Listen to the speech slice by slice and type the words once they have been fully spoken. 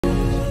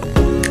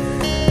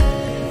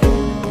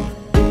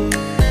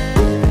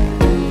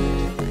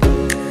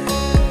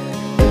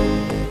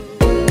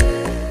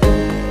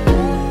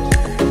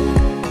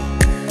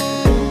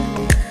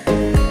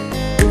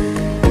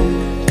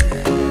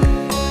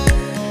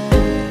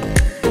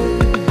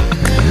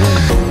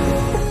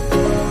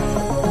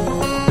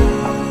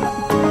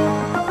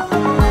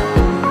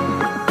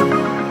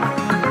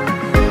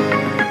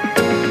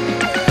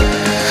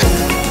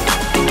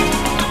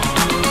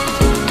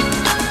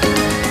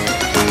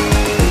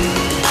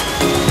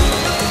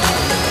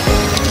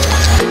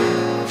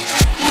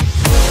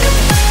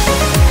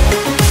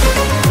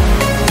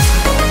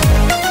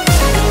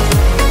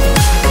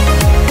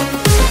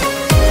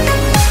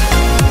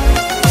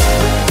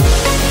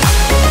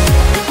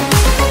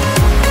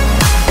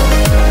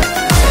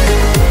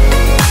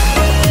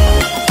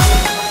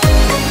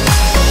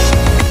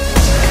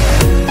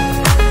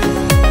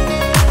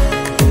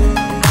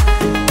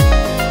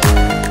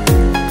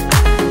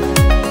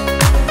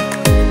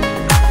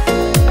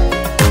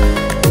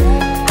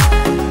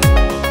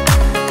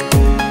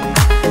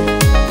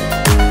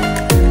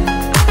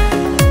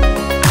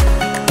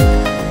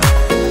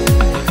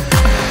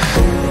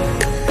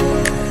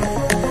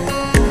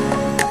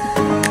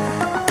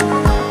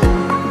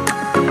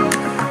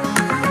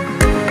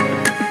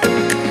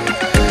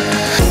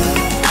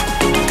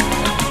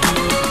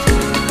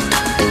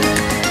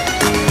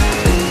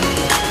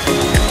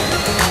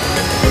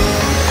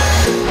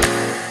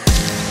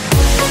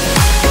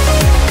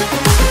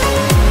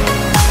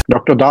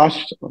Dr.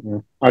 Das,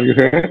 are you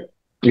here?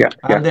 Yeah,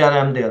 yeah. I'm there.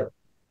 I'm there.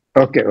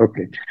 Okay,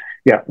 okay.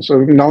 Yeah, so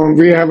now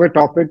we have a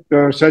topic,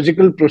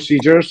 surgical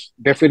procedures,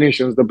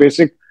 definitions, the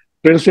basic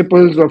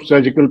principles of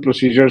surgical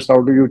procedures.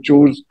 How do you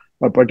choose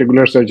a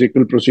particular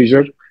surgical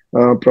procedure?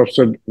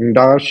 Professor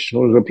Dash,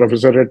 who's a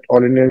professor at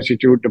All India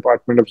Institute,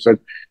 Department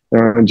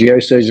of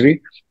GI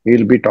Surgery,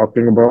 he'll be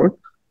talking about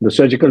the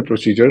surgical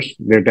procedures,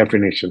 their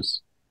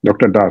definitions.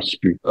 Dr. Das,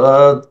 please.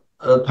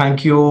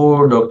 Thank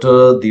you,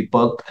 Dr.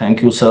 Deepak.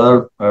 Thank you,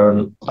 sir.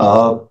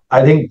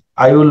 I think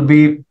I will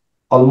be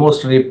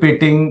almost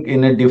repeating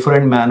in a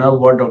different manner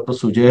what Dr.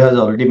 Sujay has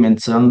already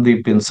mentioned,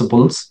 the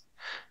principles.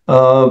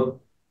 Uh,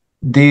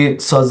 the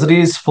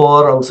surgeries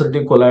for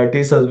ulcerative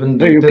colitis has been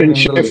No, you written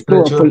can in the shift to a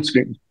literature. full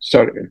screen.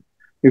 Sorry.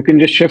 You can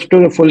just shift to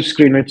the full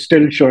screen. It's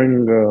still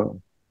showing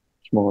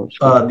small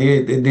screen. The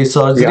Yeah, now it's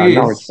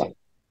surgeries, fine.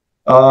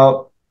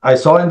 uh, I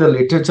saw in the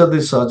literature, the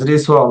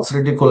surgeries for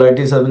ulcerative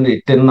colitis have been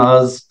written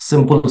as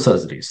simple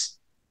surgeries.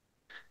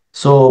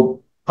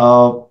 So,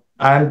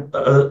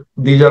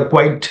 these are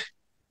quite,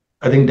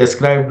 I think,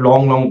 described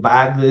long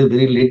back. There is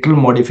very little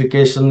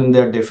modification in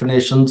their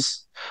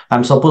definitions.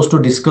 I'm supposed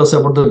to discuss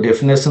about the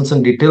definitions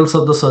and details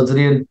of the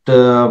surgery,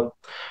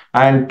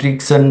 and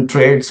tricks and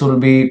trades will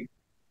be,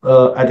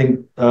 I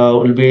think,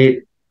 will be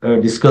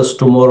discussed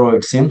tomorrow,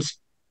 it seems.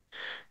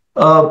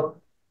 Uh,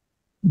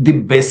 the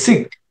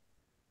basic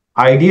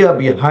idea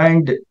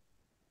behind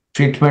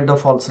treatment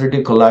of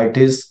ulcerative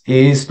colitis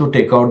is to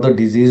take out the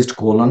diseased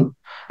colon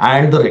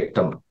and the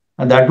rectum,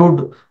 and that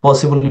would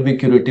possibly be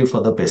curative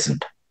for the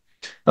patient,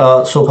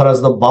 so far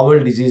as the bowel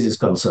disease is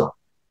concerned.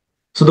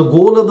 So the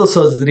goal of the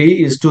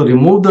surgery is to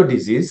remove the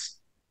disease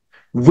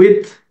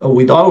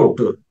without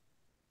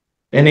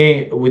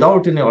any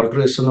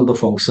alteration of the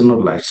function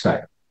or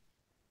lifestyle.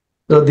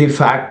 So the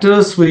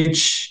factors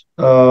which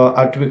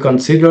are to be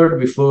considered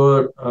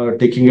before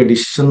taking a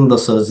decision on the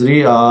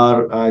surgery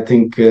are, I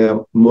think,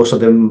 most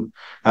of them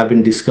have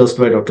been discussed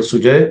by Dr.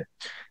 Sujay.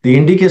 The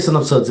indication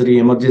of surgery,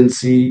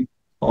 emergency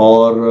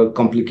or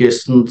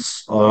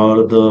complications,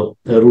 or the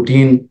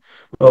routine.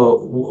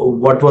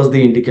 What was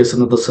the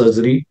indication of the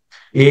surgery?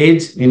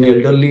 Age, in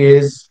elderly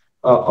age,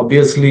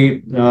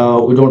 obviously,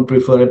 we don't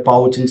prefer a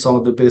pouch in some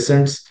of the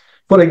patients.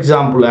 For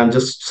example, I'm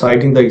just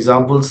citing the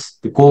examples,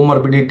 the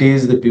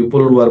comorbidities, the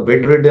people who are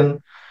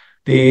bedridden,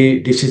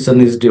 the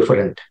decision is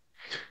different.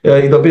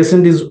 If the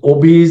patient is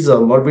obese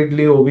or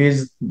morbidly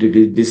obese,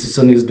 the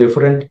decision is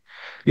different.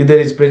 If there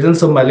is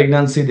presence of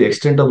malignancy, the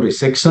extent of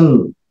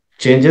resection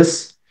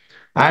changes.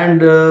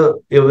 And a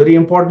very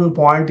important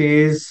point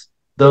is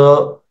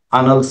the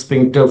anal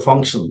sphincter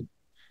function.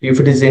 If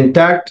it is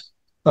intact,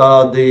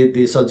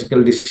 the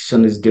surgical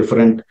decision is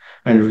different.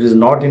 And if it is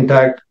not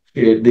intact,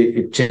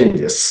 it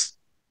changes.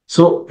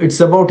 So it's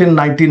about in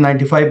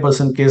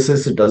 90-95%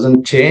 cases, it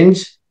doesn't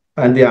change,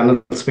 and the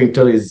anal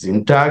sphincter is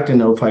intact. In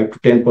 5 to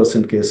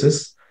 10%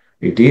 cases,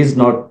 it's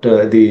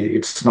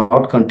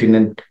not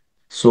continent.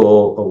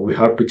 So we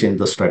have to change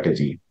the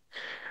strategy.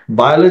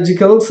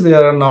 Biologicals,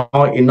 there are now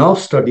enough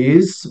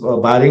studies,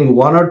 barring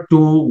one or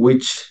two,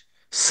 which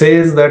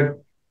says that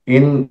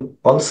in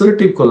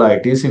ulcerative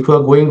colitis, if you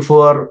are going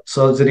for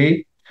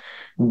surgery,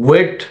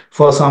 wait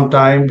for some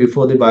time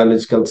before the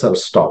biologicals are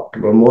stopped.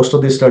 But most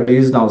of the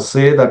studies now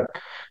say that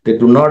they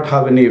do not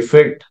have any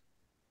effect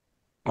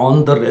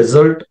on the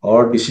result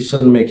or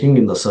decision making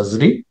in the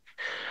surgery.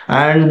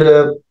 And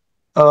the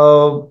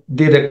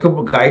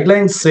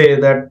guidelines say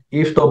that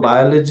if the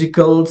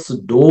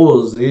biologicals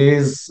dose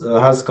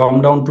has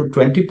come down to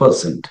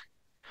 20%,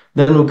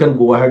 then we can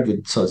go ahead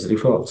with surgery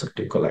for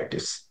ulcerative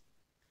colitis.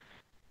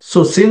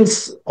 So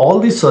since all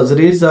these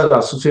surgeries are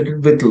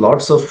associated with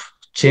lots of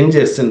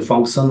changes in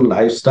function,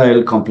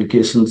 lifestyle,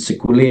 complications,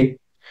 sequelae,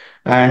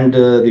 and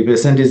the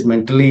patient is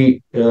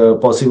mentally,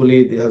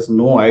 possibly has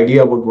no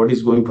idea about what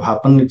is going to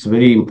happen, it's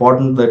very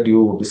important that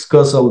you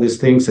discuss all these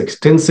things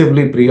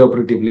extensively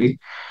preoperatively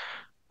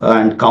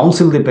and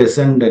counsel the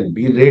patient and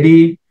be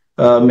ready,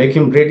 make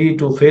him ready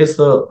to face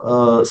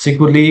the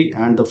sequelae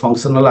and the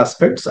functional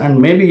aspects,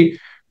 and maybe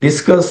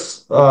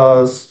discuss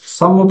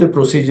some of the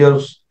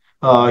procedures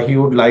he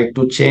would like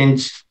to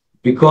change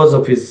because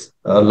of his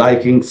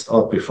likings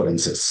or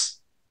preferences.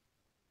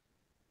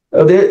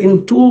 There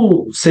in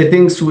two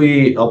settings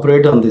we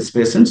operate on these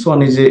patients.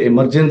 One is a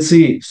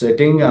emergency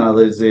setting,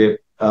 another is a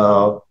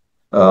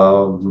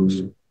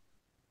um,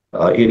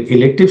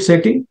 elective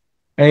setting.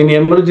 And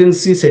in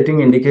emergency setting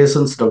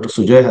indications, Dr.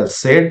 Sujay has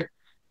said,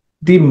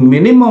 the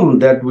minimum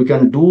that we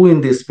can do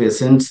in these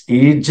patients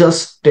is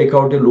just take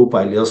out a loop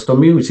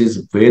ileostomy, which is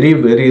very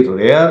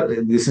rare.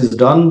 This is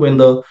done when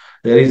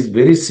there is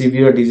very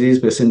severe disease,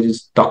 patient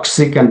is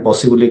toxic and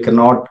possibly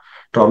cannot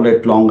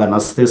tolerate long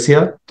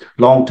anesthesia,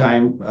 long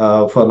time,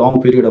 for a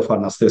long period of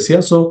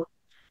anesthesia. So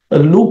a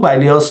loop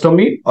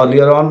ileostomy,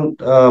 earlier on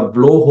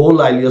blowhole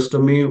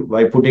ileostomy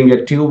by putting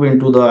a tube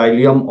into the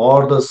ileum,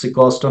 or the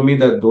cicostomy,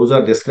 that those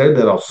are described,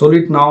 they're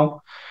obsolete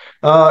now.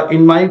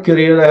 In my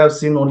career, I have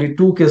seen only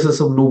two cases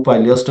of loop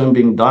ileostomy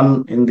being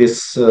done in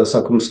these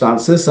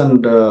circumstances,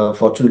 and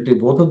fortunately,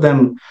 both of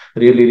them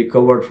really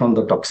recovered from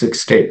the toxic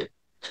state.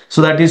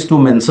 So that is to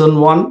mention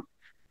one.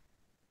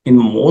 In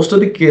most of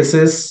the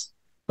cases,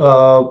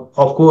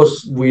 of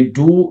course, we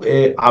do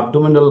a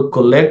abdominal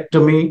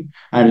colectomy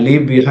and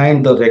leave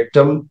behind the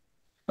rectum.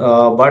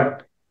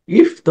 But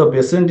if the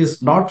patient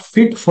is not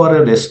fit for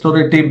a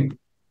restorative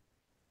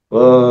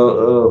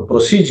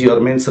procedure,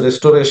 means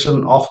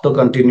restoration of the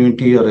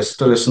continuity or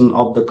restoration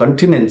of the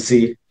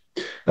continency,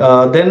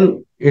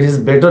 then it is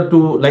better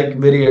to, like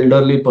very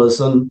elderly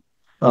person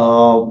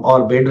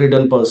or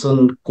bedridden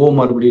person,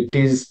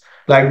 comorbidities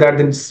like that,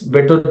 it's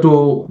better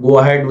to go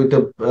ahead with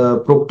a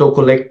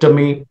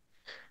proctocolectomy,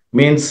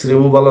 means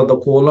removal of the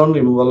colon,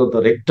 removal of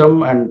the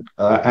rectum,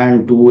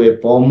 and do a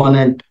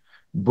permanent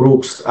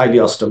Brooks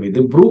ileostomy.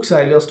 The Brooks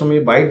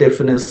ileostomy, by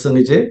definition,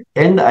 is a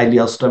end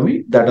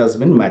ileostomy that has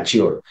been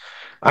matured.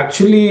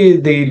 Actually,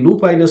 the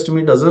loop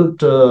ileostomy doesn't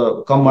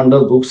come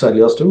under Brooks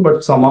ileostomy,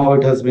 but somehow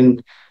it has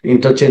been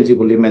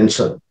interchangeably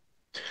mentioned.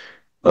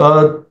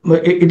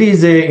 It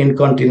is a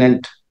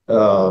incontinent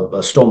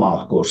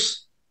stoma, of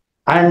course.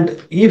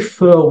 And if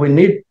we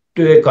need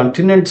a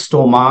continent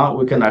stoma,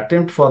 we can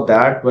attempt for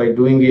that by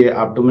doing a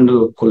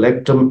abdominal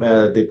colectomy,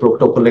 the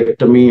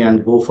proctocolectomy,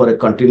 and go for a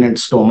continent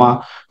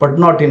stoma, but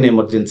not in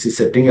emergency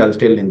setting. I'll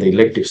tell in the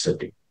elective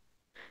setting.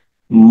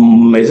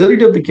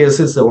 Majority of the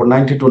cases, about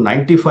 90 to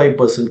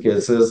 95%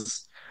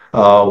 cases,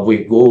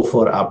 we go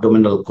for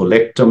abdominal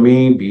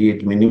colectomy, be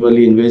it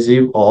minimally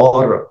invasive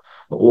or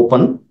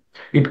open.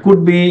 It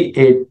could be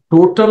a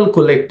total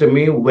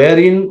colectomy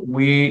wherein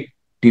we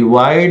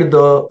divide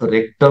the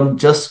rectum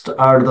just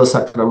at the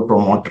sacral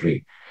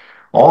promontory,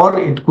 or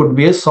it could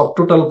be a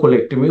subtotal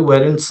colectomy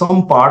wherein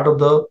some part of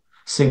the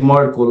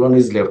sigmoid colon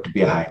is left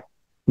behind.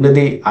 Now,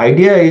 the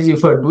idea is,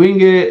 if we're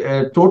doing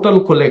a total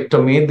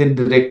colectomy, then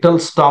the rectal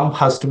stump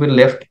has to be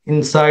left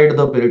inside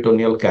the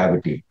peritoneal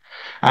cavity.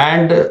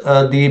 And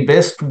the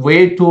best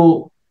way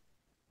to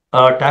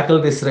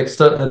tackle this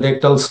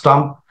rectal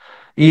stump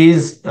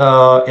is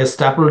a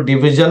staple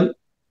division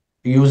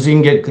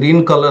using a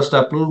green color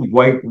staple,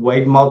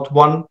 wide mouth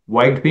one,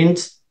 wide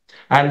pins.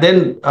 And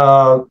then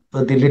the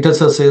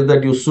literature says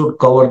that you should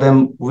cover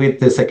them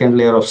with a second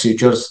layer of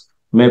sutures,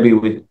 maybe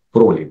with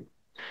Prolene.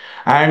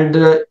 And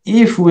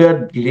if we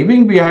are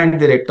leaving behind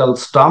the rectal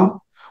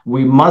stump,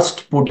 we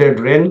must put a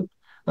drain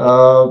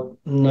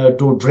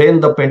to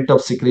drain the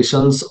pent-up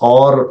secretions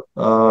or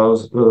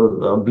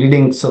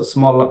bleeding,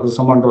 small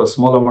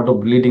amount of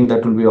bleeding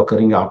that will be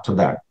occurring after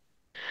that.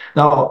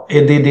 Now,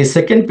 the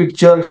second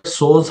picture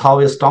shows how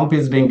a stump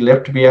is being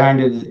left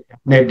behind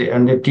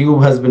and a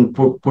tube has been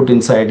put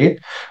inside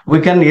it.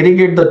 We can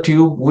irrigate the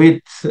tube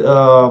with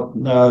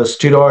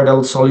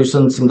steroidal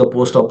solutions in the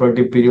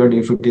post-operative period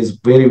if it is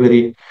very,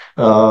 very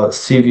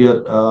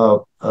severe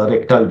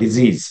rectal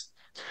disease.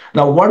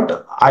 Now,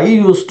 what I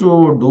used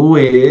to do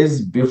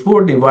is,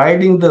 before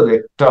dividing the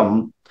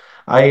rectum,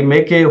 I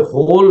make a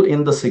hole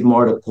in the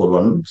sigmoid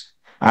colon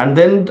and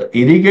then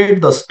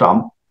irrigate the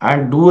stump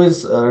and do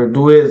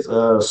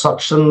a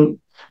suction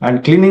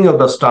and cleaning of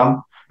the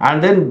stump,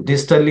 and then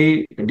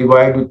distally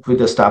divide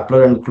with a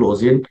stapler and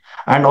close it.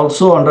 And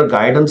also under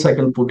guidance, I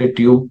can put a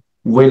tube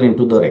well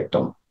into the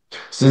rectum.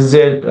 This is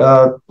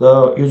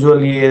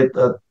usually a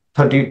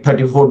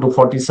 34 to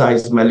 40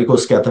 size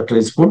Malicos catheter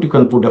is put. You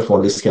can put a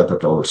Follis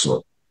catheter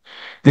also.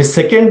 The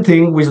second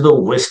thing, which the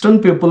Western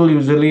people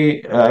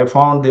usually, I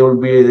found they will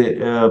be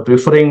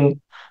preferring,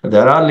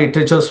 there are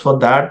literatures for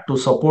that to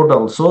support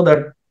also,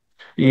 that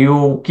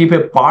you keep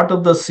a part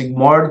of the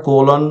sigmoid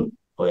colon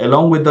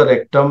along with the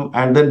rectum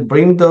and then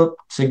bring the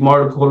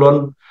sigmoid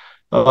colon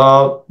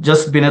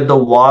just beneath the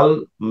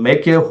wall,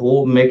 make a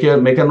hole, make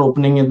an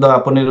opening in the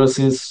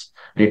aponeurosis,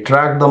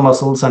 retract the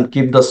muscles and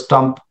keep the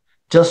stump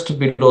just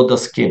below the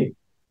skin,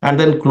 and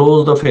then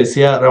close the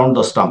fascia around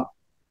the stump.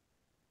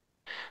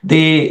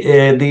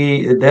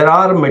 There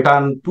are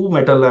two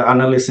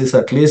meta-analyses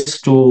at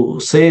least to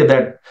say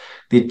that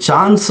the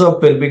chance of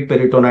pelvic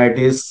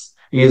peritonitis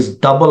is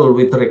double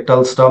with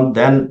rectal stump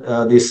than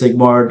the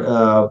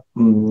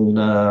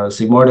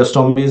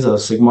sigmoidostomies or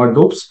sigmoid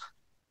loops,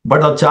 but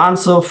the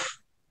chance of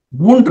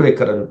wound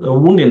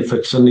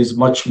infection is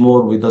much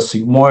more with the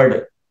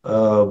sigmoid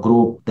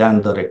group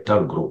than the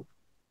rectal group.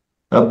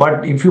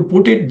 But if you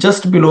put it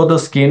just below the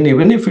skin,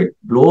 even if it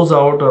blows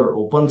out or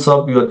opens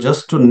up, you are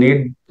just to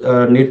need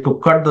to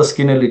cut the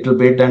skin a little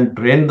bit and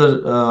drain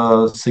the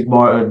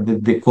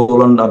sigmoid, the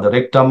colon or the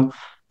rectum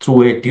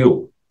through a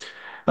tube.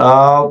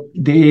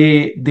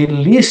 The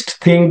least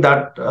thing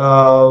that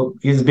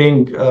is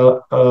being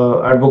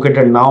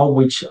advocated now,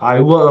 which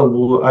I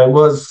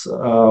was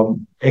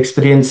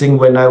experiencing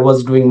when I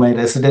was doing my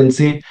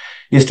residency,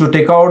 is to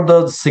take out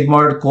the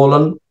sigmoid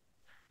colon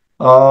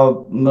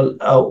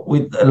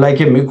with like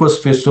a mucous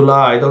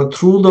fistula, either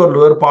through the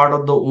lower part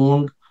of the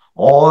wound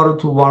or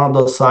through one of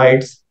the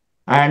sides,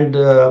 and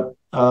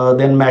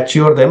then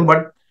mature them.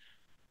 But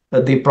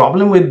the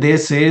problem with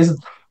this is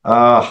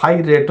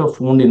high rate of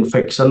wound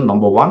infection,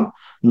 number one.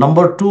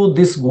 Number two,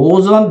 this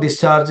goes on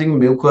discharging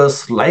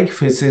mucus like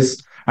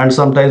feces, and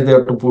sometimes they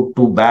have to put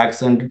 2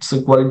 bags, and its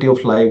quality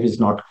of life is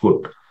not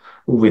good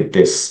with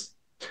this.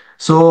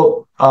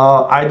 So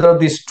either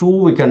these two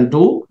we can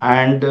do,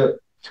 and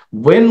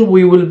when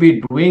we will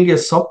be doing a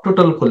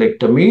subtotal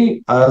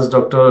colectomy, as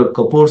Dr.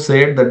 Kapoor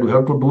said, that we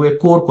have to do a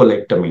core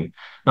colectomy.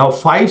 Now,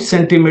 5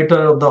 centimeter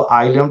of the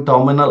ileum,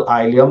 terminal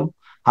ileum,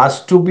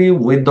 has to be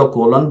with the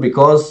colon,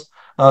 because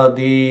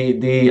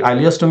the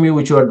ileostomy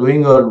which you are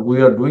doing, or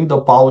we are doing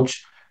the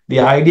pouch, the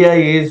idea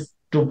is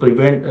to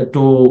prevent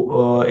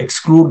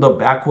exclude the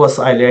vacuous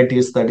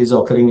ileitis that is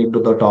occurring into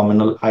the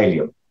terminal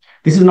ileum.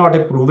 This is not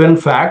a proven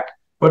fact,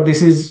 but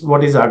this is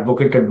what is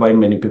advocated by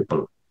many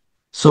people.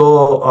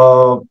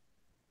 So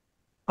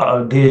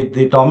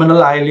the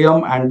terminal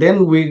ileum, and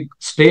then we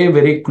stay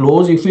very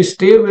close. If we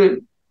stay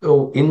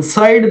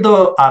inside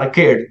the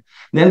arcade,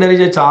 then there is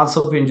a chance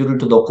of injury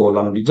to the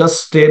colon. We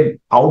just stay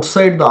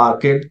outside the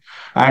arcade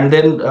and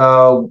then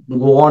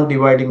go on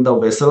dividing the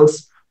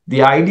vessels.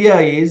 The idea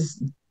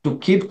is to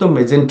keep the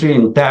mesentery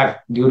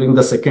intact during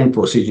the second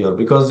procedure,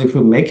 because if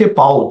you make a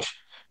pouch,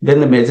 then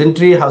the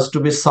mesentery has to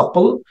be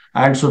supple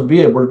and should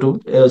be able to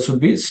should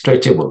be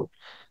stretchable.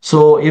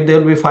 So if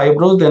there will be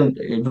fibros, then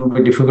it will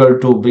be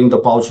difficult to bring the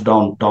pouch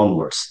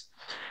downwards.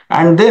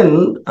 And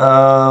then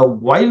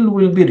while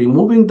we'll be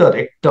removing the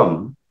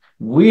rectum,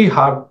 we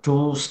have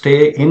to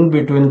stay in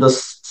between the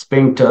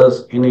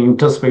sphincters in an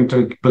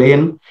intersphincteric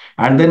plane,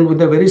 and then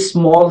with a very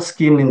small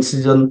skin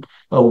incision,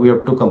 we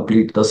have to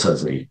complete the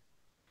surgery.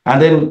 And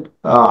then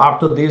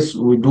after this,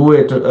 we do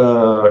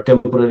a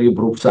temporary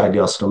Brooks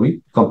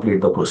ileostomy,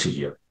 complete the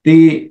procedure.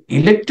 The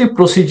elective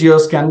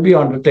procedures can be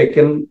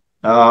undertaken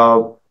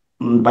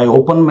by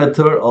open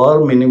method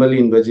or minimally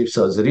invasive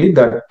surgery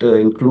that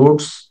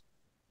includes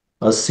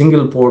a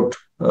single port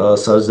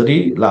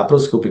surgery,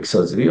 laparoscopic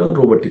surgery, or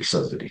robotic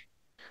surgery.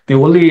 The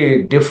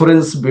only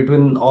difference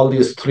between all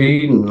these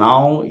three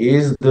now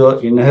is the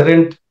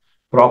inherent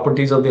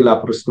properties of the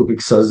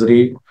laparoscopic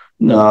surgery.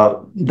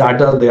 That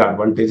are the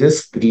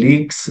advantages. The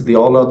leaks, the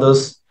all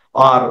others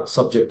are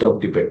subject of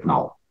debate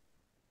now.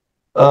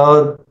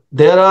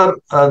 There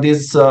are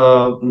these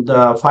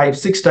the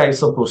 5-6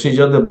 types of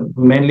procedure.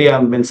 Mainly,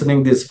 I'm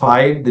mentioning these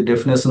 5, the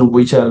definition of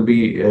which I'll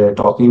be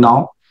talking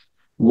now.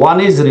 One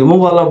is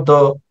removal of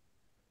the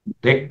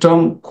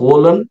rectum,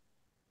 colon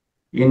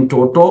in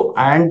toto,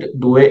 and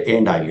do a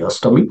end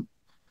ileostomy.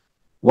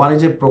 One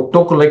is a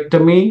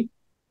proctocolectomy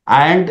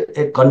and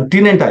a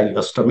continent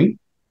ileostomy.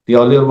 The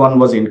earlier one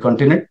was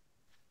incontinent.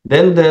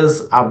 Then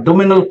there's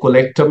abdominal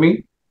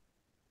colectomy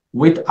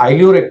with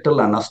ileorectal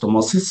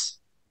anastomosis.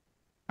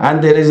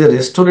 And there is a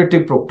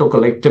restorative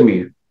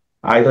proctocolectomy.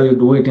 Either you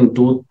do it in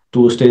two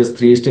stages,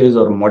 3 stages,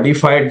 or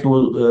modified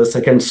to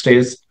second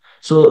stage.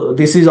 So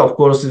this is, of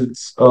course,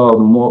 it's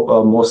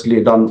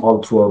mostly done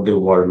all throughout the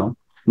world now,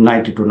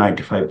 90 to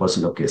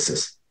 95% of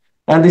cases.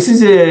 And this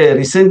is a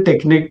recent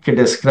technique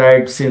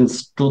described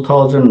since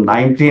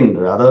 2019,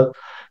 rather,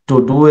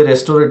 to do a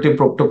restorative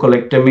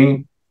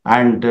proctocolectomy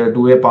and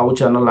do a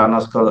pouch anal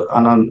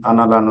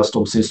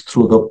anastomosis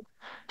through the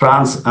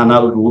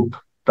transanal route,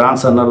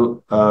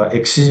 transanal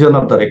excision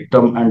of the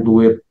rectum, and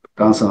do a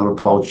transanal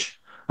pouch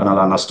anal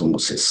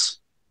anastomosis.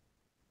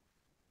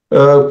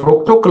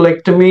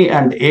 Proctocolectomy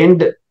and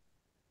end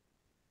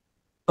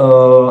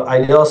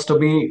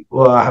ileostomy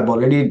I have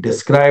already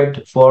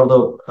described for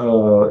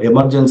the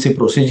emergency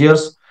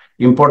procedures.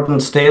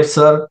 Important steps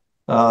are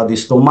the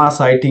stoma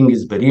sighting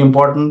is very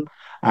important,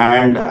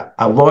 and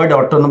avoid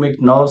autonomic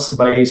nerves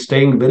by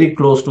staying very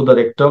close to the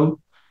rectum.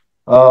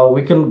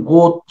 We can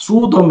go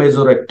through the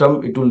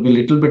mesorectum. It will be a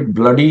little bit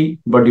bloody,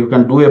 but you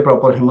can do a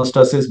proper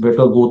hemostasis.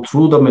 Better go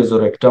through the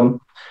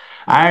mesorectum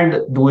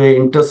and do a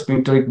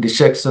intersphincteric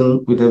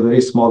dissection with a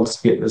very small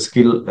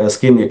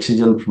skin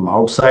excision from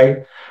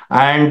outside.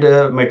 And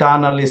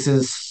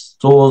meta-analysis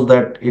shows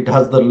that it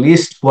has the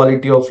least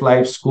quality of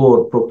life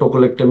score,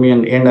 proctocolectomy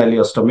and end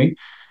ileostomy,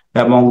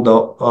 among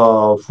the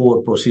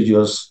 4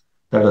 procedures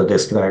that are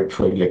described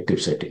for elective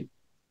setting.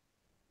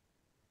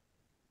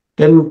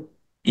 Then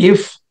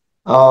if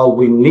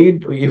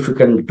if we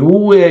can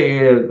do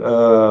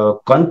a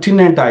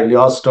continent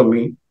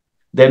ileostomy,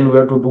 then we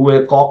have to do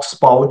a Cox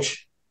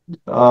pouch.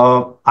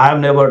 I have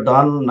never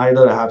done,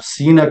 neither I have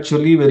seen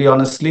actually, very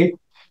honestly.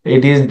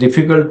 It is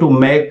difficult to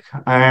make,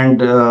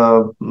 and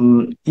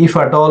if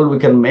at all we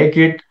can make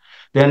it,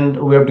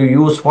 then we have to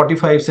use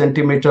 45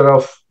 centimeter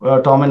of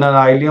terminal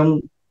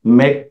ileum,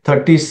 make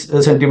 30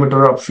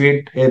 centimeter of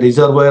feet, a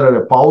reservoir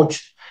or a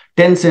pouch,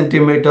 10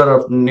 centimeter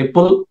of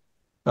nipple.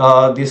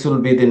 This will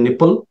be the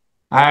nipple,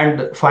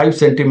 and 5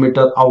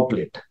 centimeter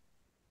outlet.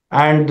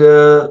 And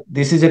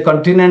this is a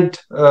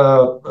continent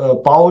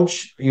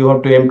pouch. You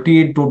have to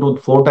empty it 2 to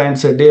 4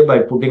 times a day by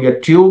putting a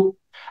tube,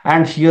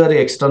 and here the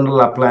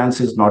external appliance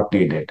is not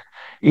needed.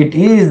 It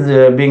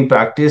is being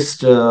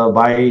practiced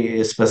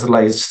by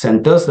specialized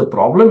centers. The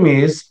problem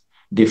is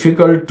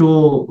difficult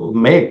to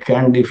make,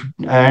 and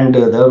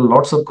there are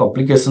lots of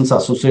complications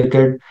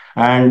associated,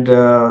 and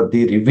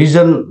the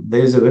revision,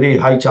 there is a very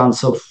high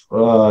chance of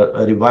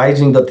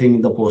revising the thing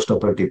in the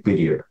post-operative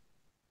period.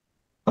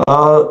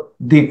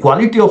 The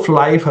quality of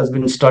life has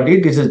been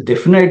studied. This is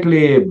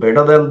definitely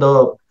better than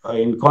the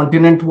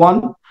incontinent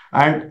one,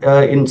 And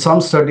in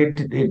some study,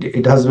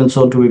 it has been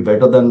shown to be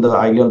better than the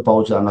ileal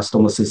pouch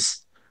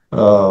anastomosis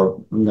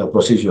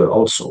procedure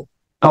also.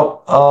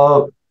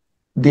 Now,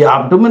 the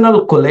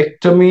abdominal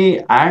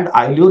colectomy and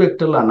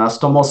ileorectal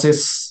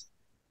anastomosis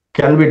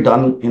can be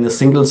done in a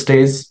single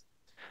stage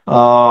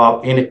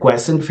in a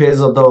quiescent phase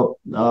of the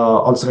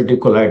ulcerative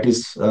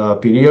colitis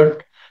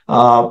period.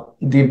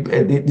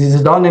 This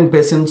is done in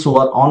patients who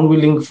are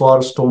unwilling for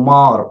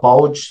stoma or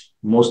pouch,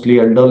 mostly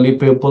elderly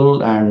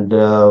people, and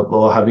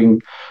or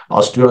having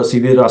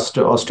severe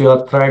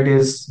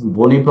osteoarthritis,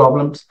 bony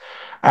problems,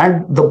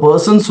 and the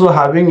persons who are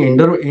having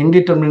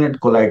indeterminate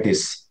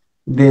colitis.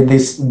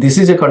 This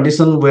is a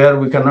condition where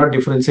we cannot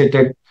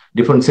differentiate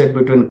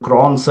between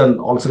Crohn's and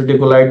ulcerative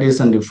colitis,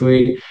 and if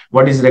we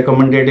what is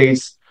recommended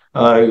is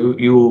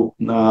you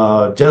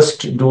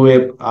just do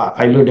a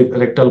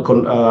ileorectal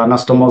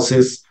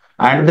anastomosis,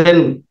 and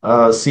then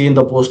see in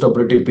the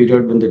post-operative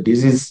period when the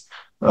disease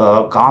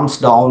calms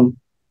down,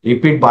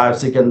 repeat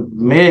biopsy can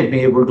may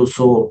be able to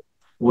show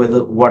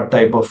whether what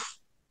type of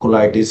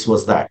colitis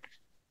was that.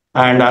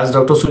 And as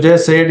Dr. Sujay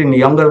said, in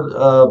younger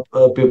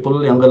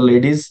people, younger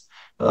ladies,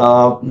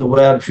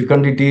 where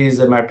fecundity is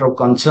a matter of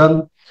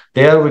concern,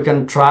 there we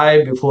can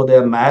try before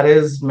their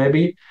marriage,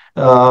 maybe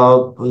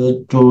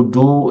to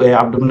do a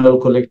abdominal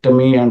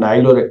colectomy and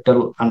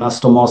ileorectal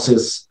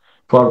anastomosis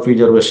for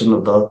preservation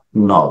of the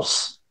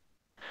nerves.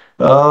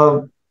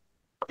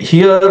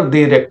 Here,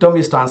 the rectum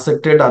is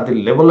transected at the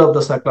level of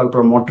the sacral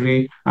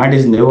promontory and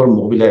is never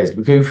mobilized.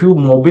 Because if you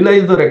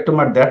mobilize the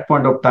rectum at that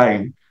point of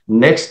time,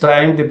 next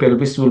time the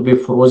pelvis will be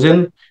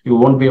frozen, you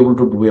won't be able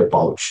to do a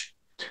pouch.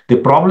 The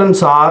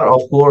problems are,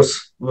 of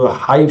course,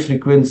 high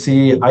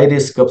frequency, high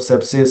risk of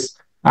sepsis,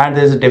 and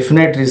there's a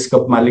definite risk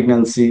of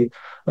malignancy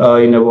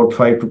in about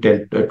 5 to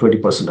 10,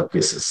 20% of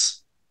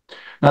cases.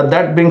 Now,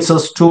 that brings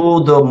us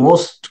to the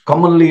most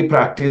commonly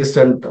practiced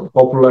and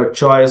popular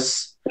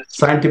choice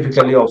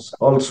scientifically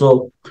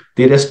also,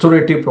 the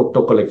restorative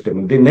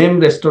proctocolectomy. The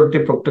name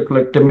restorative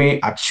proctocolectomy,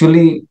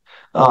 actually,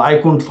 I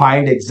couldn't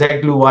find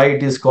exactly why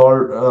it is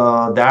called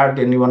that,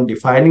 anyone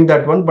defining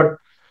that one, but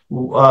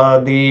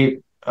what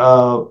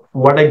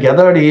I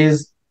gathered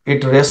is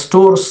it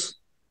restores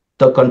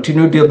the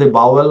continuity of the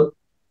bowel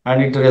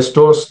and it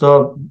restores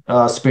the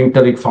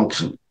sphincteric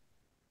function.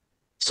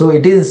 So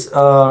it is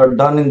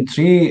done in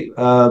three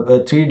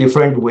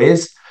different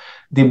ways.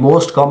 The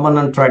most common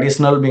and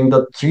traditional being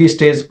the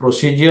 3-stage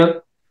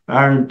procedure,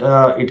 and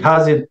it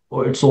has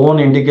its own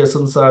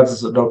indications,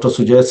 as Dr.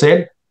 Sujay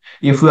said.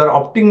 If we are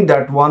opting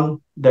that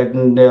one,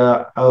 then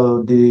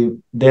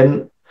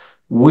then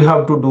we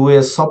have to do a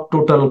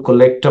subtotal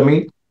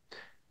colectomy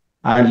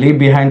and leave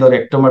behind the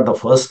rectum at the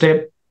first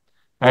step,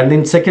 and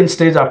in second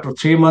stage, after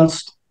 3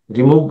 months,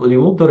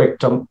 remove the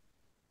rectum,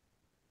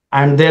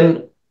 and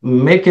then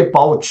make a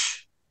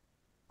pouch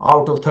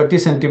out of 30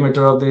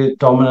 centimeter of the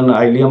terminal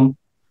ileum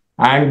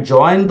and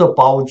join the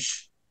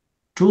pouch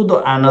to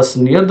the anus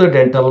near the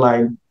dental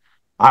line,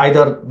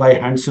 either by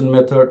hand-sewn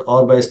method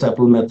or by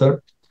staple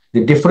method.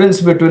 The difference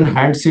between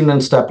hand-sewn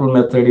and staple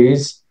method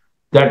is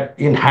that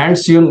in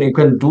hand-sewn, you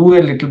can do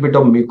a little bit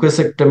of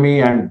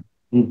mucosectomy and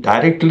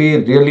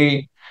directly,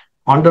 really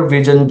under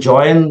vision,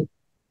 join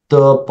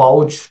the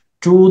pouch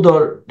to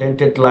the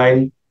dentate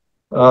line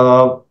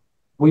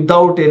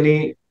without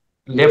any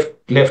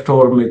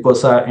leftover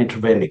mucosa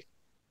intervening.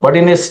 But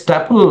in a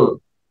staple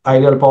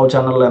ileal pouch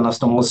anal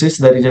anastomosis,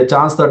 there is a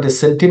chance that a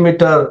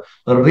centimeter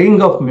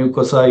ring of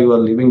mucosa you are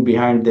leaving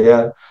behind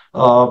there,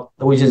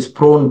 which is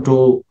prone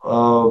to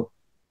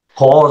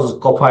cause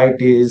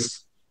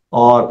cophitis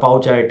or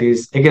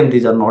pouchitis. Again,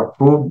 these are not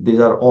proved. These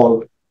are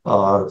all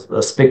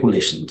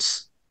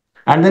speculations.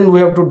 And then we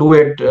have to do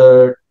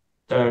a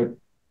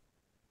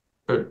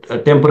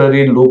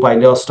temporary loop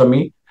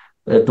ileostomy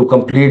to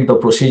complete the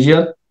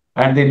procedure.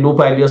 And the loop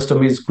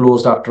ileostomy is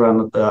closed after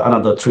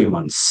another 3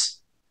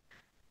 months.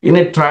 In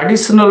a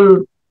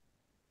traditional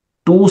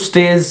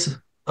 2-stage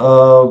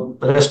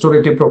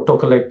restorative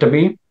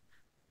proctocolectomy,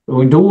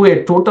 we do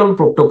a total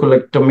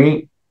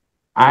proctocolectomy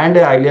and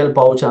a ileal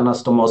pouch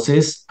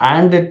anastomosis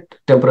and a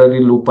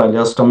temporary loop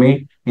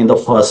ileostomy in the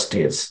first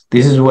stage.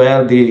 This is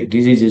where the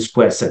disease is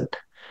quiescent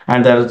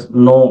and there is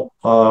no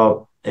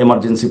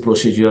emergency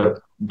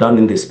procedure done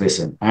in this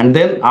patient. And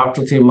then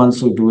after 3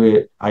 months, we do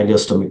a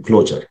ileostomy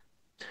closure.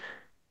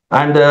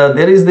 And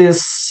there is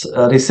this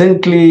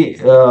recently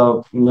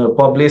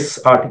published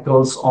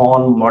articles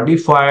on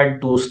modified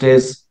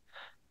 2-stage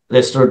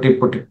restorative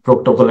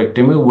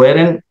proctocolectomy,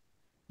 wherein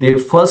the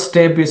first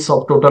step is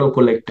subtotal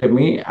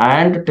colectomy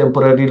and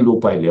temporary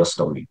loop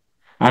ileostomy.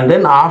 And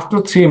then after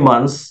 3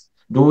 months,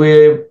 do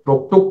a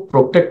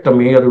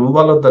proctectomy, a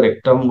removal of the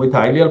rectum with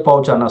ileal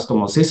pouch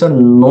anastomosis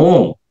and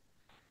no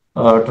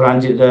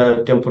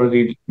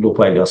temporary loop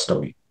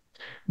ileostomy.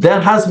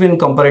 There has been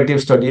comparative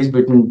studies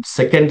between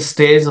second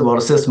stage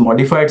versus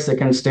modified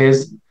second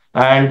stage,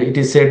 and it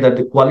is said that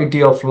the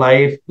quality of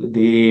life,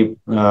 the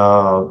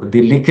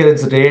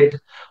leakage rate,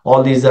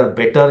 all these are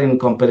better in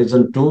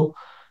comparison to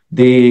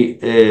the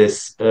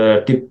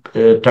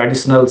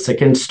traditional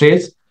second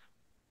stage.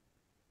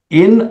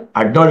 in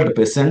adult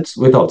patients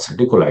with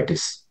ulcerative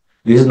colitis.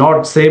 This is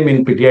not same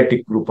in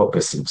pediatric group of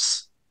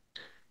patients.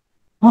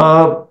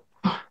 Uh,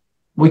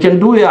 we can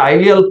do a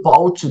ileal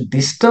pouch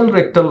distal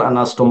rectal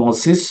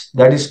anastomosis,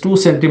 that is 2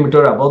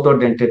 centimeter above the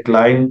dentate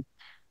line.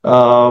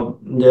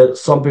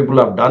 Some people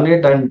have done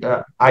it, and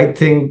I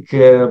think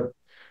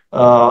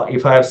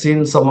if I have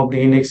seen some of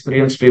the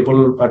inexperienced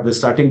people at the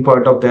starting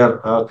point of their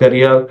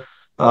career,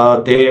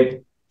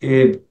 they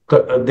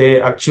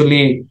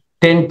actually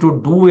tend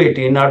to do it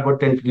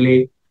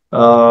inadvertently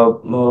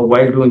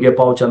while doing a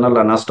pouch anal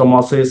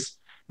anastomosis,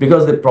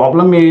 because the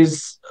problem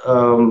is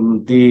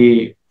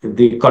the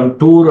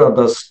contour or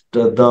the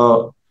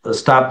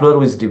stapler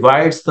which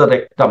divides the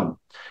rectum.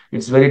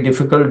 It's very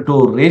difficult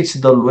to reach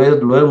the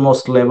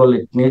lowermost level.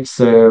 It needs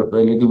a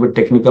little bit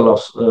technical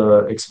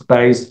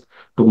expertise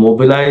to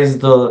mobilize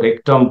the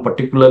rectum,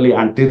 particularly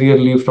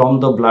anteriorly from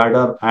the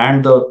bladder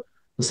and the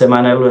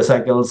seminal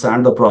vesicles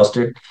and the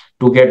prostate,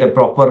 to get a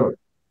proper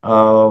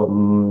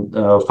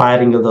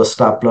firing of the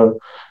stapler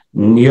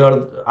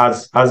near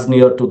as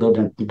near to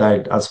the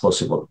diet as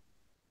possible.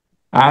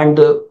 And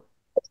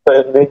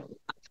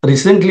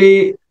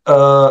recently,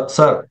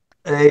 sir,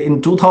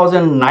 in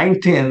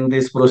 2019,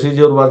 this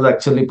procedure was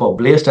actually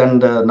published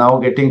and now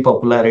getting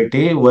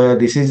popularity, where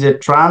this is a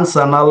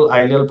transanal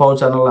ileal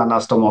pouch anal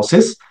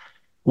anastomosis,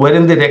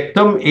 wherein the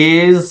rectum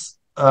is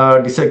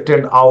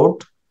dissected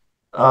out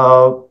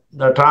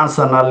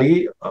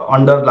transanally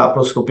under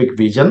laparoscopic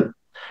vision.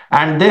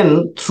 And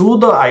then through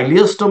the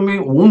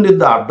ileostomy wound in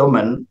the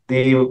abdomen,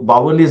 the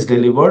bowel is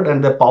delivered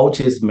and the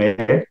pouch is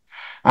made.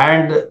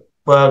 And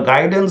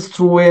guidance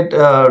through it,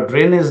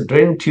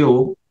 drain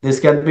tube, this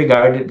can be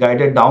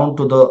guided down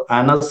to the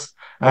anus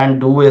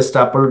and do a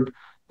stapled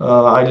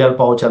ileal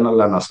pouch anal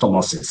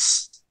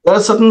anastomosis. There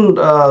are certain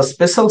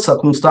special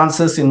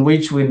circumstances in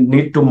which we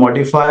need to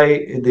modify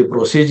the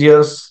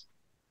procedures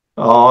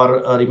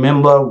or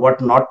remember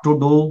what not to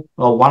do.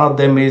 One of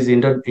them is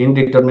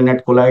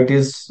indeterminate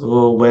colitis,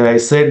 where I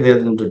said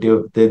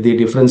the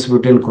difference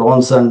between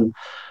Crohn's and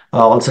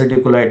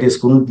ulcerative colitis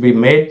couldn't be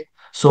made.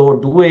 So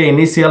do a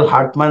initial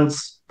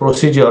Hartmann's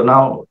procedure.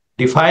 Now,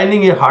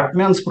 defining a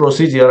Hartmann's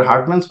procedure is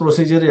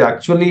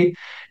actually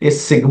a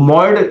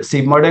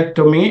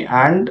sigmoidectomy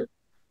and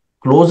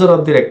closure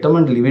of the rectum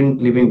and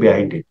leaving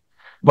behind it.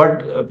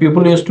 But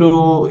people used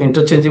to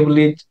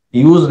interchangeably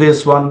use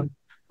this one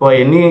for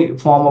any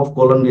form of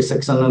colon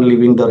resection and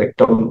leaving the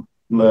rectum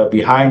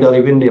behind, or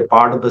even a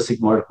part of the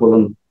sigmoid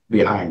colon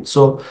behind.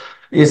 So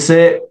it's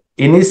a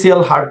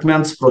initial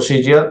Hartmann's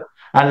procedure,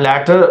 and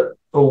later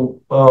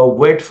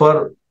wait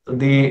for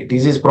the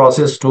disease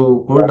process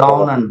to cool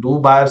down and do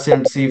biopsy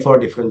and see for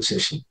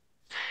differentiation.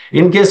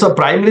 In case of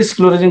primary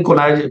sclerosing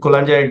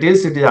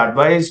cholangitis, it is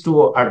advised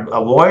to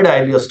avoid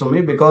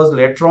ileostomy, because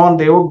later on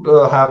they would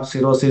have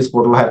cirrhosis,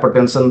 portal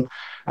hypertension,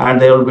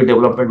 and there will be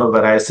development of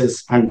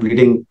varices and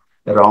bleeding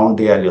around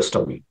the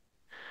ileostomy.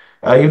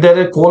 If there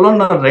is a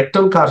colon or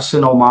rectal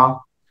carcinoma,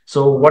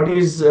 so what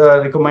is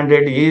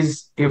recommended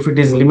is, if it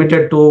is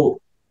limited to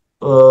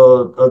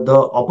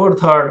the upper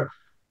third,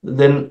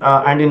 then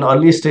and in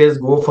early stage,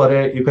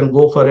 you can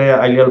go for a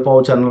ileal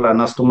pouch anal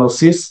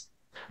anastomosis.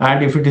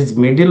 And if it is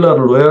middle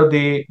or lower,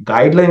 the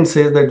guideline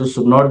says that you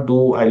should not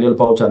do ileal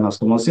pouch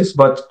anastomosis.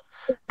 But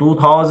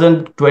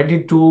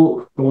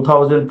 2022,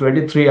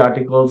 2023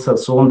 articles have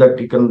shown that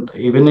you can,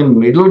 even in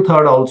middle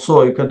third also,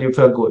 if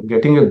you're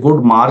getting a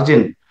good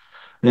margin,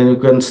 then you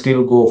can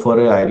still go for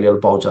a ileal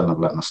pouch anal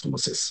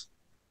anastomosis.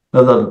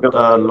 Now,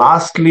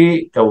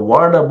 lastly, a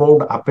word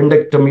about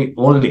appendectomy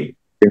only.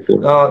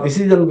 This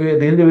is a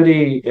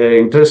very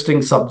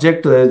interesting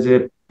subject. There's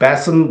a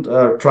passion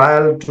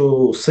trial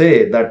to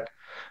say that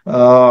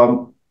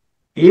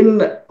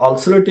in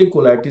ulcerative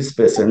colitis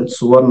patients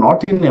who are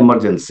not in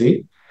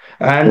emergency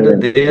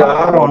and they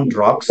are on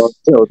drugs,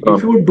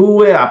 if you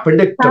do a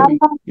appendectomy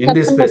in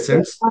these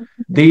patients,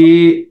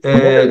 the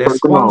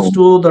response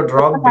to the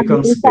drug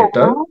becomes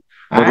better,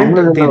 and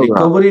the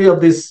recovery of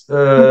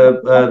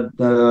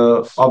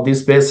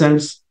these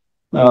patients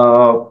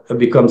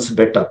becomes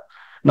better.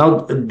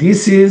 Now,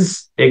 this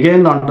is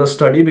again under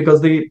study,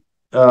 because the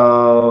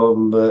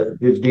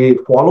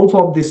follow-up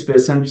of these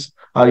patients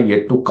are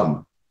yet to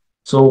come.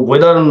 So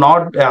whether or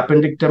not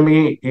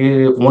appendectomy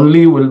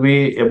only will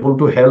be able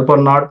to help or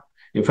not,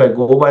 if I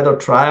go by the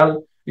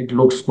trial, it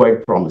looks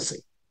quite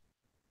promising.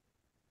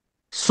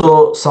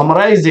 So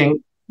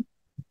summarizing,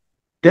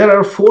 there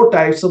are 4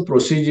 types of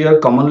procedure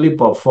commonly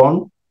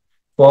performed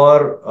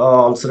for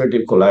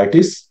ulcerative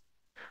colitis.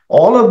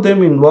 All of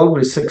them involve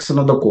resection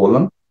of the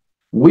colon,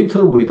 with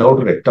or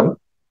without rectum.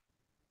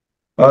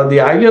 The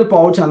ileal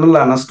pouch anal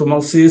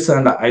anastomosis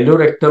and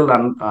ileorectal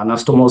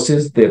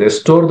anastomosis, they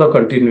restore the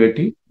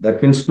continuity.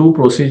 That means 2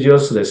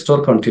 procedures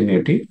restore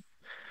continuity.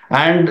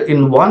 And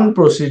in one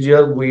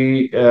procedure,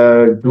 we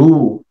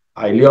do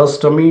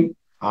ileostomy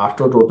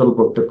after total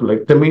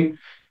proctocolectomy.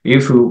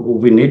 If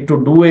we need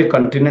to do a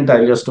continent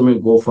ileostomy,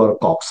 go for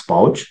Cox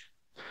pouch.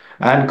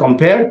 And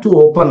compared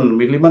to open,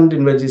 minimally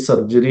invasive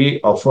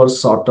surgery offers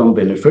short-term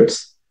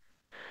benefits.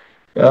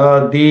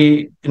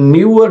 The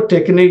newer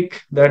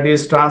technique, that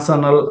is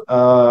transanal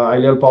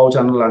ileal pouch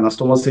anal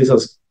anastomosis,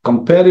 has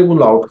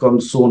comparable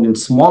outcomes shown in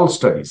small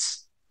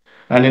studies.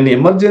 And in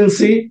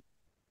emergency,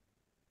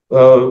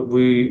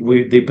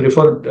 the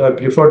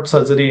preferred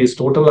surgery is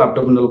total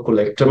abdominal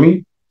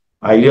colectomy.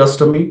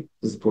 Ileostomy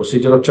is the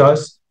procedure of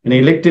choice. In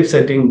elective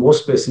setting,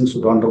 most patients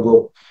would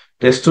undergo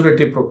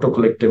restorative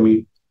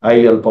proctocolectomy,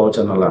 ileal pouch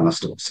anal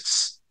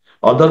anastomosis.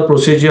 Other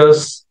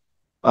procedures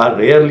are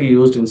rarely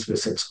used in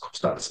specific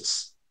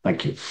circumstances.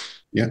 Thank you.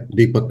 Yeah,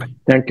 Deepak.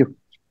 Thank you.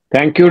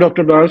 Thank you,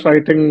 Dr. Das.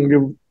 I think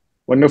you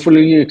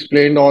wonderfully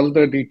explained all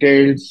the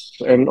details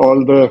and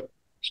all the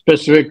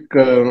specific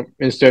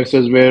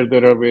instances where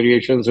there are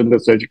variations in the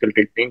surgical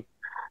technique.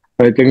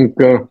 I think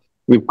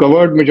we've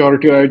covered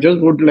majority. I just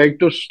would like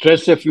to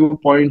stress a few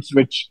points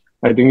which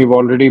I think you've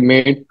already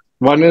made.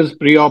 One is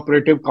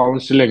preoperative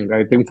counseling.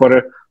 I think for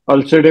a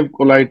ulcerative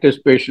colitis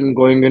patient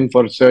going in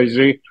for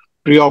surgery,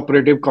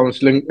 preoperative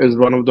counseling is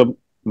one of the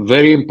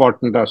very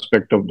important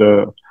aspect of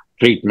the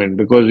treatment,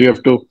 because you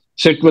have to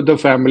sit with the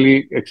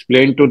family,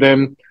 explain to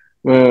them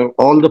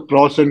all the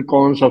pros and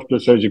cons of the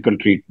surgical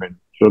treatment.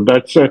 So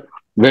that's a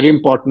very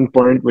important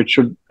point which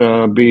should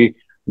be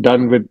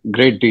done with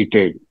great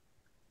detail.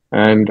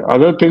 And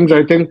other things,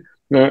 I think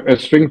a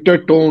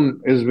sphincter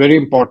tone is very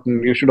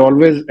important. You should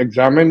always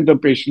examine the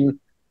patient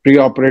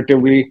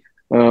preoperatively,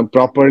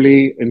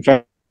 properly. In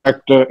fact,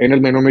 anal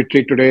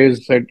manometry today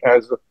is said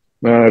as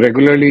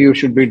regularly you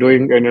should be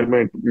doing anal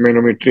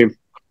manometry if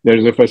there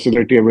is a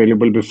facility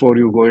available before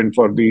you go in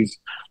for these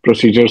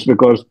procedures,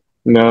 because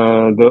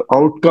the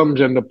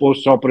outcomes and the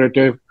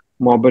post-operative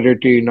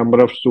morbidity,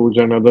 number of stools,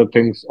 and other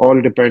things all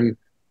depend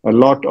a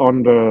lot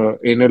on the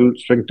anal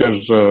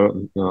sphincter's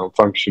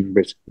function,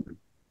 basically.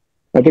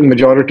 I think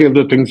majority of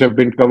the things have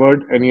been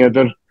covered. Any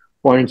other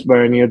points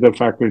by any other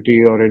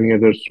faculty or any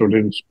other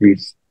students,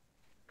 please?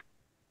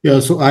 Yeah,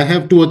 so I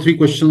have 2 or 3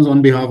 questions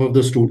on behalf of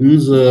the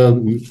students.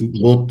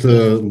 Both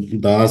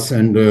Das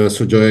and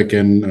Sujoy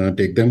can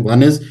take them.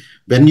 One is,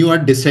 when you are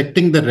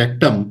dissecting the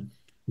rectum,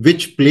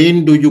 which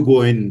plane do you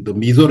go in? The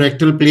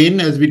mesorectal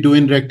plane, as we do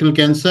in rectal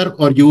cancer,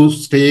 or you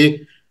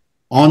stay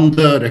on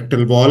the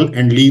rectal wall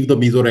and leave the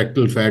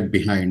mesorectal fat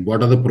behind?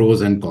 What are the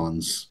pros and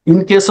cons?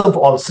 In case of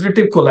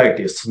ulcerative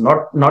colitis,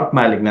 not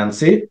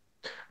malignancy,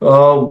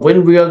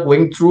 when we are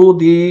going through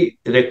the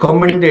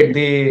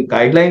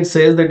guideline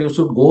says that you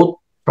should go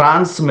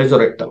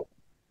trans-mesorectal,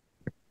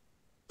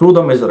 through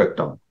the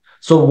mesorectum.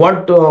 So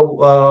what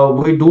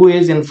we do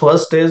is, in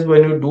first stage,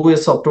 when you do a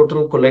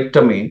subtotal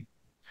colectomy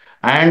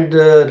and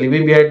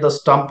leaving behind the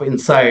stump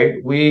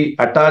inside, we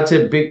attach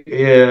a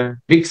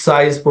big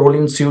size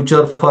proline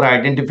suture for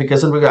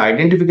identification, because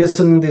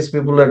identification in these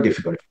people are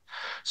difficult.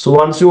 So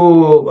once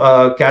you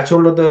catch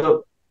hold of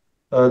the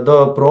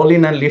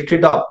proline and lift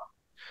it up,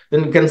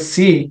 then you can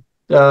see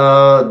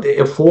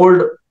a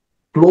fold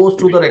close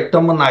to the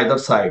rectum on either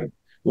side.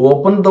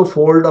 Open the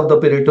fold of the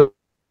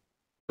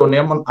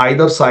peritoneum on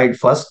either side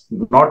first,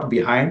 not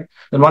behind.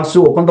 Then once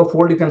you open the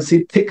fold, you can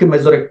see thick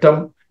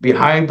mesorectum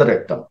behind the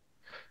rectum.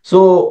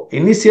 So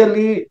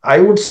initially, I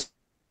would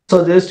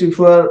suggest, if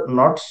you are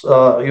not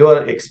you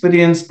are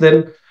experienced,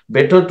 then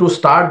better to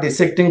start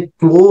dissecting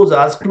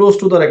as close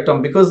to the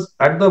rectum, because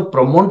at the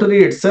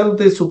promontory itself,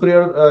 the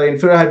superior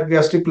inferior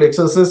hypogastric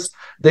plexuses,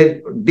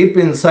 they dip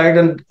inside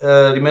and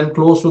remain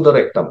close to the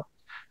rectum.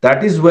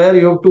 That is where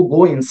you have to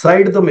go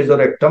inside the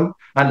mesorectum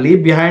and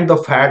leave behind the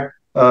fat,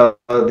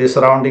 the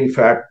surrounding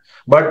fat.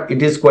 But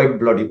it is quite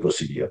bloody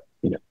procedure.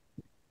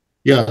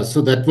 Yeah, so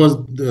that was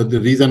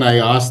the reason I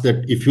asked,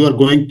 that if you are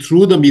going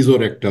through the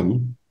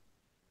mesorectum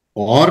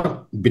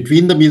or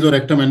between the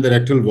mesorectum and the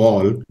rectal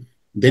wall,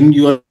 then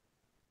you are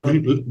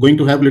going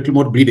to have a little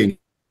more bleeding,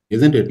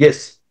 isn't it?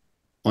 Yes.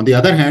 On the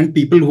other hand,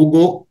 people who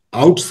go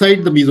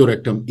outside the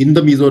mesorectum, in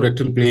the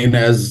mesorectal plane,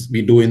 as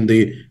we do in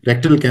the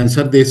rectal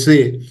cancer, they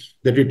say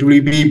that it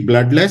will be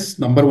bloodless,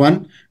 number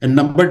one. And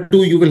number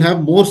two, you will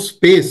have more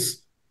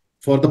space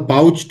for the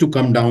pouch to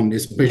come down,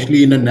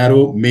 especially in a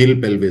narrow male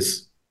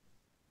pelvis.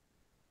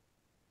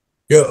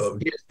 Yeah,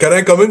 can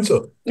I come in,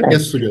 sir?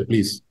 Yes, Sujay,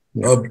 please.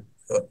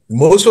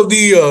 Most of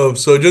the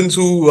surgeons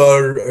who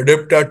are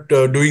adept at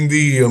doing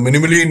the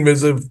minimally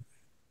invasive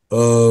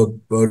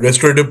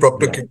restorative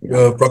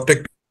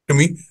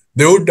proctectomy,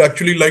 they would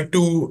actually like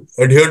to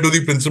adhere to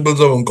the principles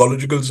of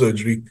oncological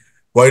surgery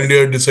while they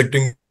are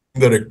dissecting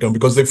the rectum,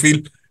 because they feel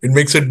it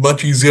makes it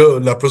much easier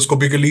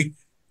laparoscopically.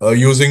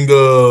 Using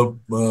the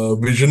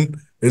vision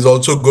is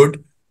also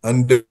good,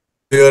 and they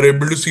are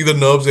able to see the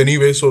nerves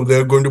anyway, so they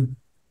are going to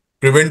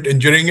prevent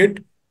injuring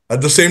it.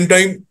 At the same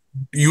time,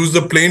 use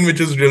the plane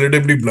which is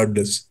relatively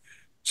bloodless.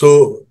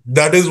 So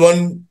that is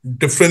one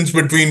difference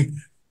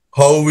between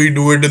how we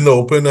do it in the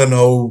open and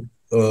how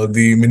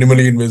the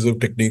minimally invasive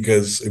technique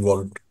has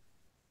evolved.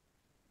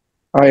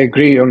 I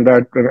agree on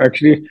that.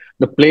 Actually,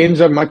 the planes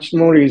are much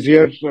more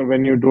easier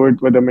when you do it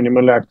with a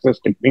minimal access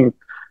technique.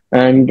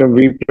 And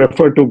we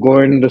prefer to go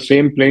in the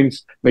same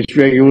planes which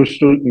we are used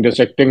to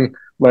dissecting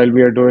while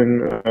we are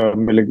doing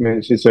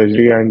malignancy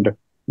surgery. And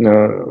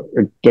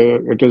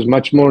it is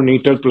much more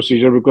neater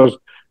procedure, because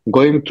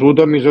going through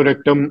the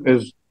mesorectum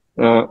is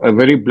a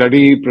very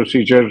bloody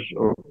procedure,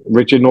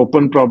 which in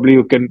open probably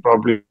you can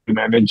probably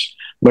manage,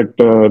 but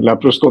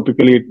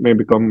laparoscopically it may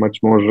become much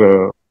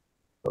more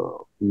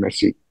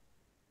messy.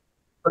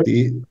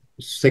 The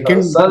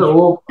second, Sir,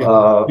 oh,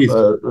 yeah,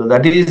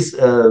 please.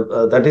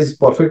 that is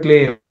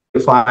perfectly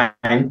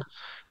fine.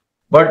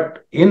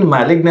 But in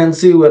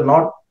malignancy, we are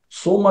not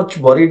so much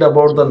worried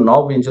about the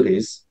nerve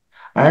injuries.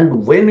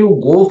 And when you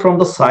go from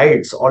the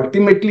sides,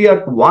 ultimately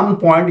at one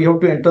point you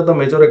have to enter the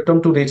major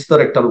rectum to reach the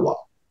rectal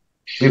wall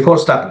before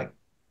stapling.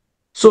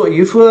 So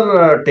if you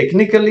are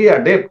technically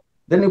adept,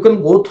 then you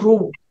can go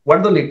through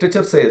what the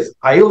literature says.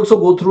 I also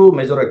go through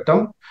major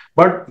rectum,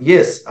 but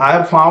yes, I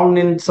have found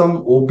in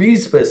some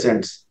obese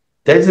patients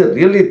there is a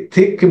really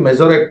thick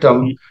major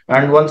rectum,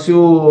 and once you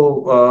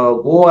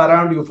go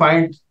around, you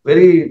find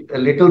very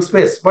little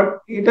space.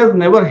 But it has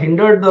never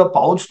hindered the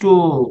pouch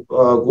to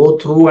go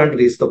through and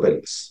reach the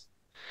pelvis.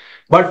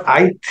 But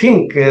I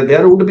think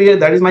there would be,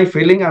 that is my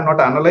feeling, I'm not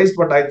analyzed,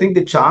 but I think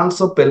the chance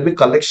of pelvic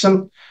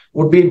collection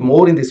would be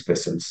more in these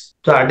patients.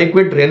 So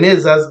adequate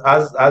drainage,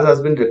 as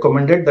has been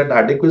recommended, that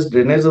adequate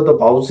drainage of the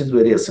pouch is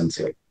very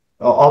essential.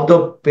 Of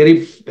the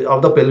pelvis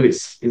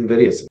is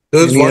very essential.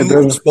 There's Any one more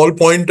other? small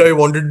point I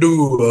wanted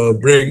to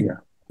bring. Yeah.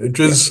 It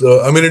is,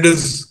 I mean, it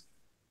is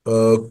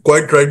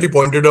quite rightly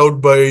pointed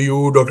out by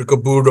you, Dr.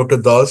 Kapoor,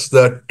 Dr. Das,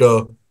 that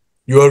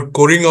you are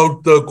coring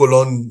out the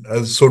colon,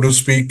 as so to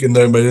speak, in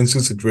the emergency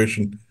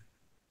situation,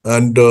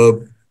 and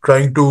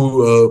trying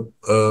to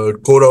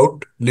core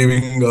out,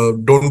 leaving,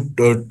 don't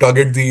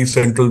target the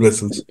central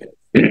vessels.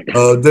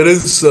 There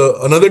is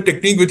another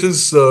technique which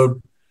is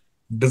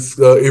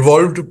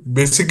evolved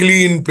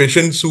basically in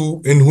patients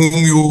in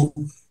whom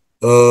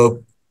uh,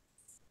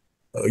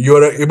 you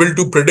are able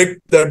to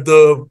predict that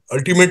the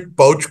ultimate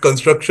pouch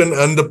construction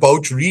and the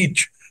pouch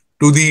reach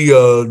to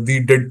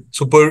the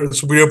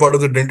superior part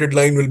of the dentate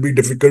line will be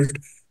difficult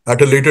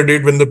at a later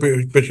date when the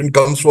patient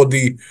comes for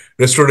the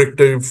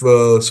restorative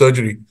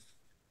surgery.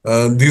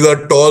 These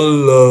are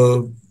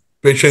tall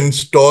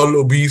patients, tall,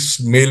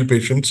 obese male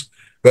patients,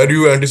 where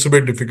you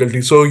anticipate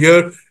difficulty. So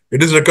here,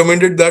 it is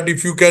recommended that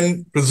if you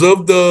can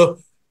preserve the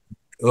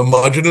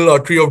marginal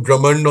artery of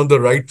Drummond on the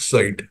right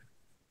side,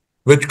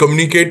 which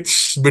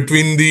communicates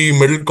between the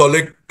middle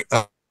colic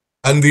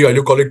and the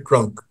ileocolic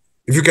trunk.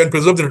 If you can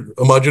preserve the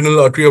marginal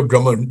artery of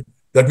Drummond,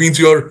 that means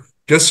you're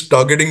just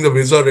targeting the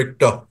vasa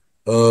recta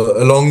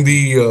along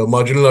the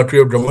marginal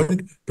artery of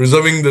Drummond,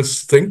 preserving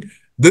this thing.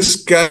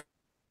 This can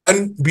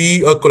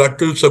be a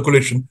collateral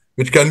circulation,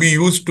 which can be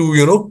used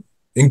to,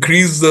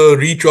 increase the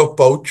reach of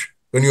pouch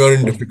when you are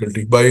in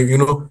difficulty. By,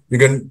 you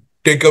can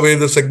take away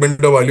the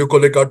segment of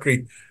ileocolic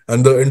artery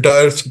and the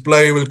entire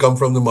supply will come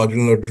from the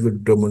marginal artery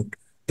of Drummond.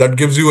 That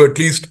gives you at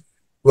least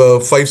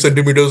 5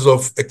 centimeters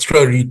of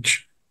extra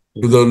reach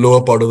to the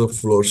lower part of the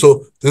floor.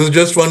 So this is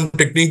just one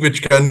technique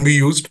which can be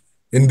used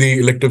in the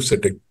elective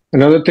setting.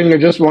 Another thing I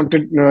just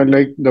wanted,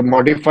 like the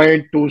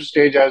modified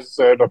two-stage, as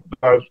Dr.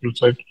 Arsul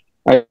said,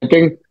 I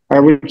think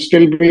I would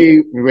still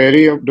be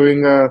wary of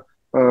doing a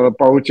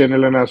pouch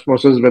anal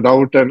anastomosis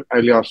without an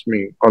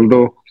ileostomy.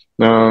 Although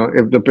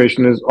if the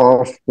patient is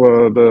off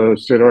the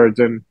steroids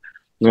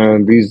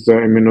and these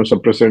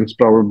immunosuppressants,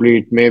 probably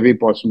it may be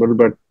possible,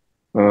 but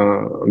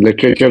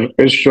literature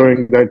is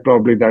showing that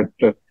probably that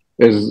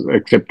is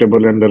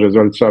acceptable and the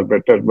results are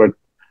better. But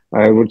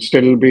I would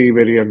still be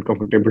very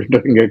uncomfortable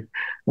doing it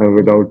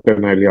without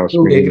an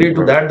ileostomy. You agree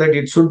to that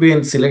it should be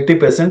in selective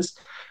patients.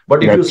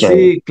 But if you That's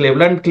see right.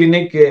 Cleveland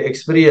Clinic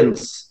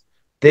experience,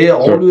 they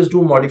always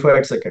do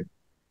modified second.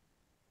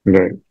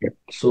 Right. Yeah.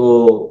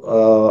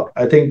 So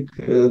I think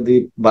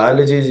the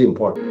biology is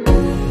important.